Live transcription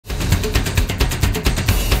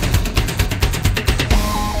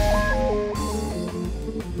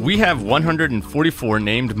We have 144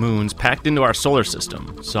 named moons packed into our solar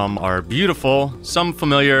system. Some are beautiful, some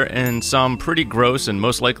familiar, and some pretty gross and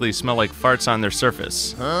most likely smell like farts on their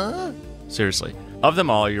surface. Huh? Seriously. Of them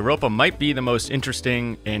all, Europa might be the most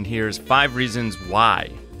interesting, and here's 5 reasons why.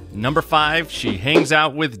 Number 5, she hangs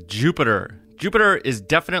out with Jupiter. Jupiter is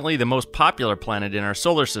definitely the most popular planet in our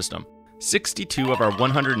solar system. 62 of our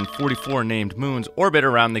 144 named moons orbit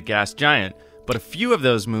around the gas giant, but a few of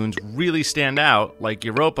those moons really stand out, like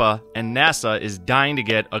Europa, and NASA is dying to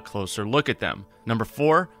get a closer look at them. Number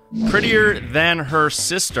 4, prettier than her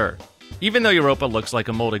sister. Even though Europa looks like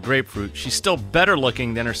a molded grapefruit, she's still better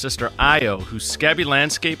looking than her sister Io, whose scabby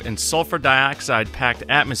landscape and sulfur dioxide-packed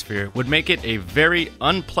atmosphere would make it a very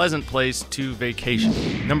unpleasant place to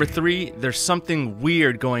vacation. Number 3, there's something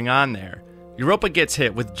weird going on there. Europa gets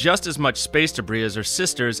hit with just as much space debris as her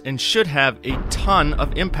sisters and should have a ton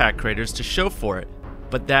of impact craters to show for it.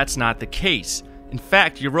 But that's not the case. In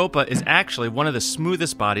fact, Europa is actually one of the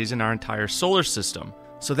smoothest bodies in our entire solar system.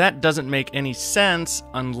 So that doesn't make any sense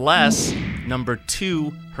unless, number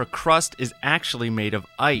 2, her crust is actually made of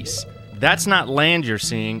ice. That's not land you're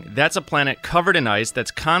seeing, that's a planet covered in ice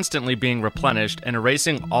that's constantly being replenished and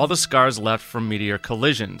erasing all the scars left from meteor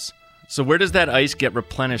collisions. So where does that ice get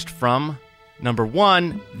replenished from? Number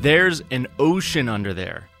 1, there's an ocean under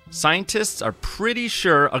there. Scientists are pretty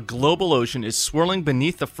sure a global ocean is swirling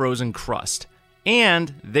beneath the frozen crust,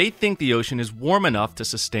 and they think the ocean is warm enough to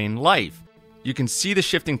sustain life. You can see the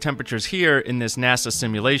shifting temperatures here in this NASA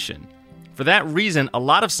simulation. For that reason, a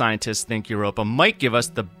lot of scientists think Europa might give us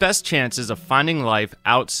the best chances of finding life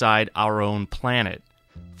outside our own planet.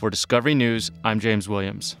 For Discovery News, I'm James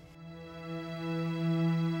Williams.